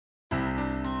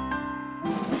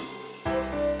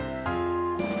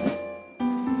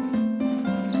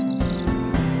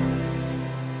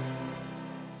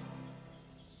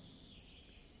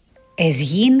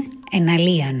Εσγίν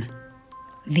Εναλιαν.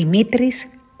 Δημήτρης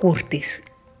Κούρτης.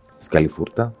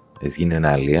 Σκαλιφούρτα, εσγίν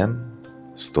Εναλιαν.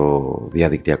 Στο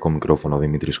διαδικτυακό μικρόφωνο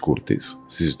Δημήτρης Κούρτης.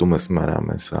 Συζητούμε σήμερα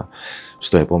μέσα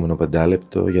στο επόμενο 5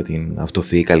 λεπτό για την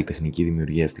αυτοφυή καλλιτεχνική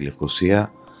δημιουργία στη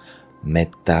Λευκοσία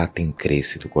μετά την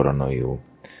κρίση του κορονοϊού.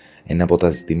 Ένα από τα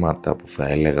ζητήματα που θα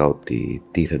έλεγα ότι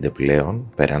τίθενται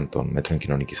πλέον, πέραν των μέτρων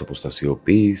κοινωνικής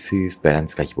αποστασιοποίησης, πέραν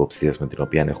της καχυποψίας με την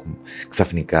οποία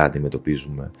ξαφνικά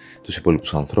αντιμετωπίζουμε τους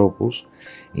υπόλοιπους ανθρώπους,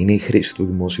 είναι η χρήση του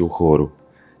δημόσιου χώρου.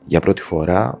 Για πρώτη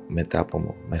φορά, μετά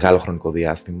από μεγάλο χρονικό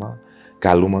διάστημα,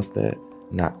 καλούμαστε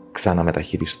να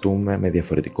ξαναμεταχειριστούμε με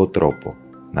διαφορετικό τρόπο,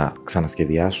 να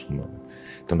ξανασχεδιάσουμε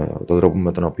τον τρόπο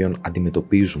με τον οποίο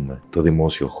αντιμετωπίζουμε το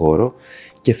δημόσιο χώρο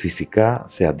και φυσικά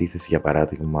σε αντίθεση, για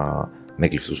παράδειγμα, με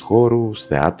κλειστούς χώρους,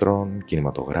 θεάτρων,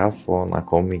 κινηματογράφων,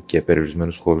 ακόμη και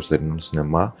περιορισμένους χώρους θερινών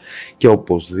σινεμά και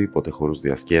οπωσδήποτε χώρους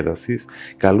διασκέδασης,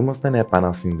 καλούμαστε να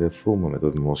επανασυνδεθούμε με το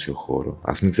δημόσιο χώρο.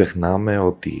 Ας μην ξεχνάμε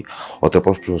ότι ο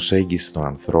τρόπος προσέγγισης των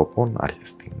ανθρώπων,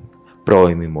 στην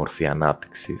πρώιμη μορφή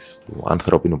ανάπτυξης του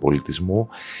ανθρώπινου πολιτισμού,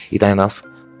 ήταν ένας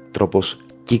τρόπος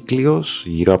κύκλιος,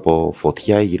 γύρω από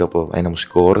φωτιά, γύρω από ένα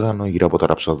μουσικό όργανο, γύρω από το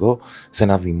ραψοδό, σε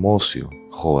ένα δημόσιο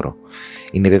χώρο.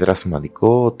 Είναι ιδιαίτερα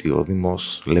σημαντικό ότι ο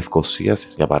Δήμος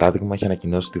Λευκοσίας, για παράδειγμα, έχει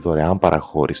ανακοινώσει τη δωρεάν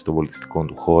παραχώρηση των πολιτιστικών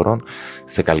του χώρων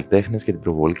σε καλλιτέχνες για την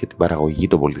προβολή και την παραγωγή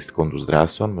των πολιτιστικών τους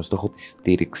δράσεων με στόχο τη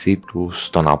στήριξή τους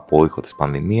στον απόϊχο της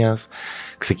πανδημίας.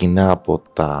 Ξεκινά από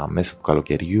τα μέσα του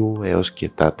καλοκαιριού έως και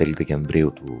τα τέλη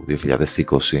Δεκεμβρίου του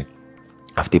 2020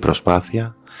 αυτή η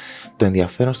προσπάθεια. Το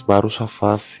ενδιαφέρον στην παρούσα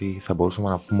φάση θα μπορούσαμε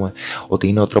να πούμε ότι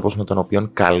είναι ο τρόπος με τον οποίο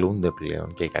καλούνται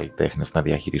πλέον και οι καλλιτέχνες να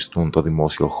διαχειριστούν το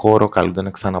δημόσιο χώρο, καλούνται να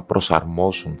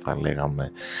ξαναπροσαρμόσουν, θα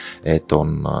λέγαμε,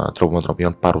 τον τρόπο με τον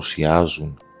οποίο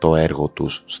παρουσιάζουν το έργο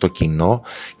τους στο κοινό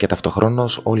και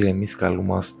ταυτοχρόνως όλοι εμείς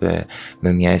καλούμαστε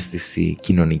με μια αίσθηση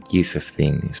κοινωνικής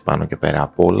ευθύνης πάνω και πέρα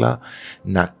απ' όλα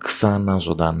να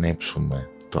ξαναζωντανέψουμε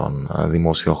τον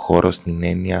δημόσιο χώρο στην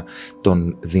έννοια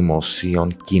των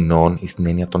δημοσίων κοινών ή στην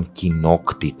έννοια των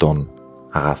κοινόκτητων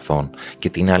αγαθών. Και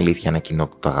τι είναι αλήθεια ένα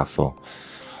κοινόκτητο αγαθό?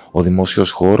 Ο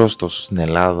δημόσιος χώρος τόσο στην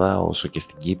Ελλάδα όσο και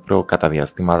στην Κύπρο κατά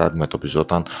διαστήματα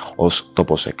αντιμετωπιζόταν ως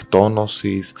τόπος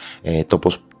εκτόνωσης,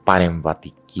 τόπος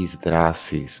παρεμβατικής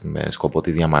δράσης με σκοπό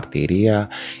τη διαμαρτυρία,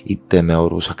 είτε με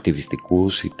όρους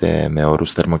ακτιβιστικούς είτε με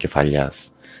όρους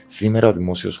θερμοκεφαλιάς. Σήμερα ο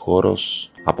δημόσιος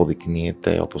χώρος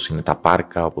αποδεικνύεται, όπως είναι τα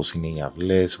πάρκα, όπως είναι οι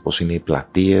αυλές, όπως είναι οι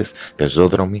πλατείες,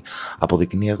 πεζόδρομοι,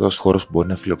 αποδεικνύεται ως χώρος που μπορεί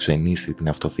να φιλοξενήσει την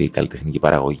αυτοφυή καλλιτεχνική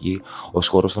παραγωγή, ως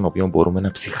χώρος στον οποίο μπορούμε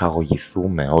να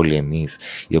ψυχαγωγηθούμε όλοι εμείς,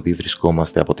 οι οποίοι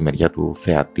βρισκόμαστε από τη μεριά του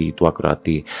θεατή, του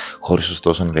ακροατή, χωρίς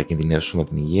ωστόσο να διακινδυνεύσουμε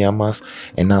την υγεία μας,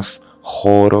 ένας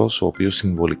χώρος ο οποίος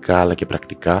συμβολικά αλλά και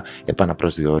πρακτικά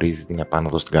επαναπροσδιορίζει την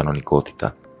επάνωδο στην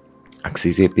κανονικότητα.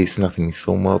 Αξίζει επίσης να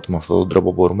θυμηθούμε ότι με αυτόν τον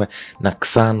τρόπο μπορούμε να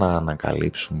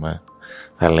ξαναανακαλύψουμε,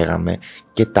 θα λέγαμε,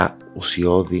 και τα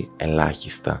ουσιώδη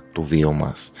ελάχιστα του βίου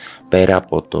μας. Πέρα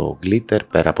από το glitter,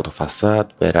 πέρα από το φασάτ,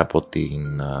 πέρα από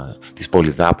τις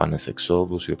πολυδάπανες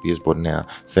εξόδους, οι οποίες μπορεί να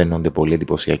φαίνονται πολύ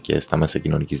εντυπωσιακές στα μέσα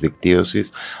κοινωνικής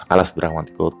δικτύωσης, αλλά στην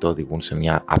πραγματικότητα οδηγούν σε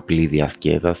μια απλή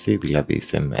διασκέδαση, δηλαδή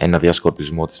σε ένα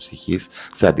διασκορπισμό της ψυχής,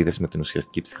 σε αντίθεση με την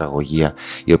ουσιαστική ψυχαγωγία,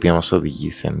 η οποία μας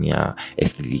οδηγεί σε μια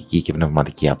αισθητική και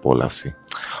πνευματική απόλαυση.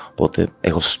 Οπότε,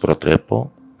 εγώ σας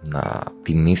προτρέπω να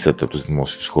τιμήσετε τους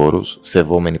δημόσιους χώρους,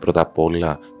 σεβόμενοι πρώτα απ'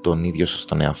 όλα τον ίδιο σας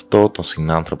τον εαυτό, τον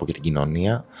συνάνθρωπο και την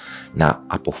κοινωνία, να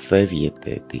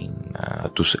αποφεύγετε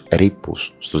τους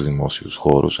ρήπους στους δημόσιους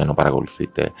χώρους ενώ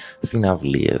παρακολουθείτε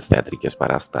συναυλίες, θεατρικές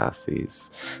παραστάσεις,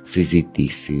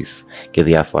 συζητήσεις και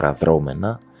διάφορα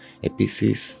δρόμενα.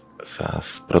 Επίσης,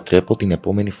 σας προτρέπω την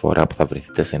επόμενη φορά που θα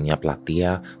βρεθείτε σε μια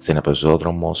πλατεία, σε ένα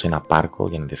πεζόδρομο, σε ένα πάρκο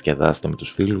για να διασκεδάσετε με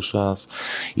τους φίλους σας,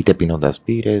 είτε πίνοντας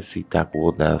μπύρες, είτε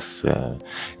ακούγοντας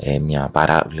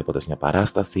βλέποντας μια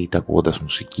παράσταση, είτε ακούγοντας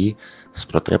μουσική, σας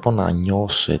προτρέπω να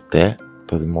νιώσετε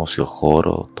το δημόσιο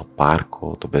χώρο, το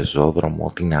πάρκο, το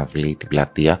πεζόδρομο, την αυλή, την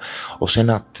πλατεία ως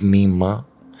ένα τμήμα,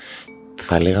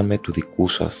 θα λέγαμε, του δικού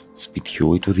σας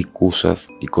σπιτιού ή του δικού σας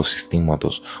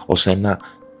οικοσυστήματος, ως ένα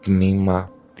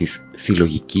τμήμα της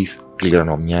συλλογικής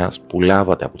κληρονομιάς που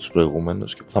λάβατε από τους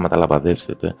προηγούμενους και που θα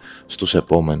μεταλαμπαδεύσετε στους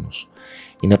επόμενους.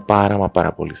 Είναι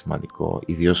πάρα πολύ σημαντικό,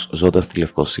 ιδίως ζώντας στη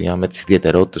Λευκοσία με τις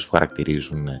ιδιαιτερότητες που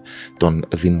χαρακτηρίζουν τον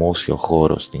δημόσιο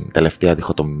χώρο στην τελευταία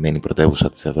διχοτομημένη πρωτεύουσα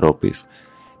της Ευρώπης,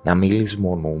 να μην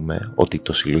λησμονούμε ότι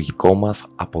το συλλογικό μας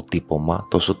αποτύπωμα,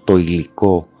 τόσο το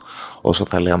υλικό όσο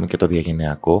θα λέγαμε και το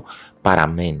διαγενειακό,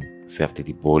 παραμένει σε αυτή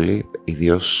την πόλη,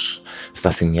 ιδίως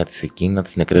στα σημεία της εκείνα,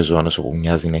 τις νεκρές ζώνες όπου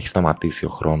μοιάζει να έχει σταματήσει ο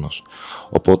χρόνος.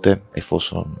 Οπότε,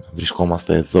 εφόσον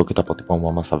βρισκόμαστε εδώ και το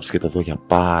αποτύπωμα μας θα βρίσκεται εδώ για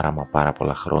πάρα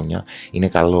πολλά χρόνια, είναι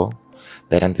καλό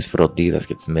πέραν της φροντίδας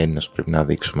και της μέριμνας που πρέπει να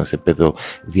δείξουμε σε επίπεδο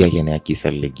διαγενειακής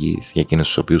αλληλεγγύης για εκείνους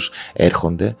τους οποίους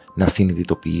έρχονται, να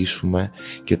συνειδητοποιήσουμε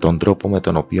και τον τρόπο με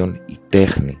τον οποίο η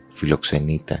τέχνη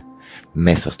φιλοξενείται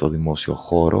μέσα στο δημόσιο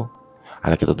χώρο,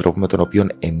 αλλά και τον τρόπο με τον οποίο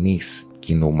εμείς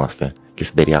κινούμαστε και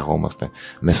συμπεριαγόμαστε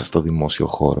μέσα στο δημόσιο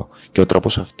χώρο. Και ο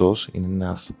τρόπος αυτός είναι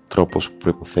ένας τρόπος που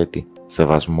προϋποθέτει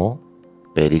σεβασμό,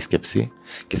 περίσκεψη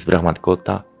και στην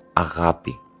πραγματικότητα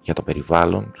αγάπη για το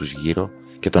περιβάλλον, τους γύρω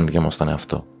και τον ίδιο μας τον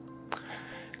εαυτό.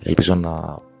 Ελπίζω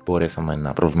να μπορέσαμε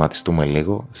να προβληματιστούμε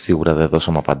λίγο. Σίγουρα δεν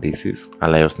δώσαμε απαντήσεις,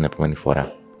 αλλά έως την επόμενη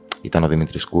φορά. Ήταν ο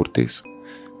Δημήτρης Κούρτης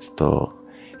στο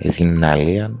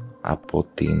Εναλιαν από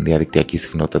την διαδικτυακή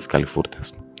συχνότητα της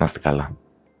Καλιφούρτας. Να είστε καλά.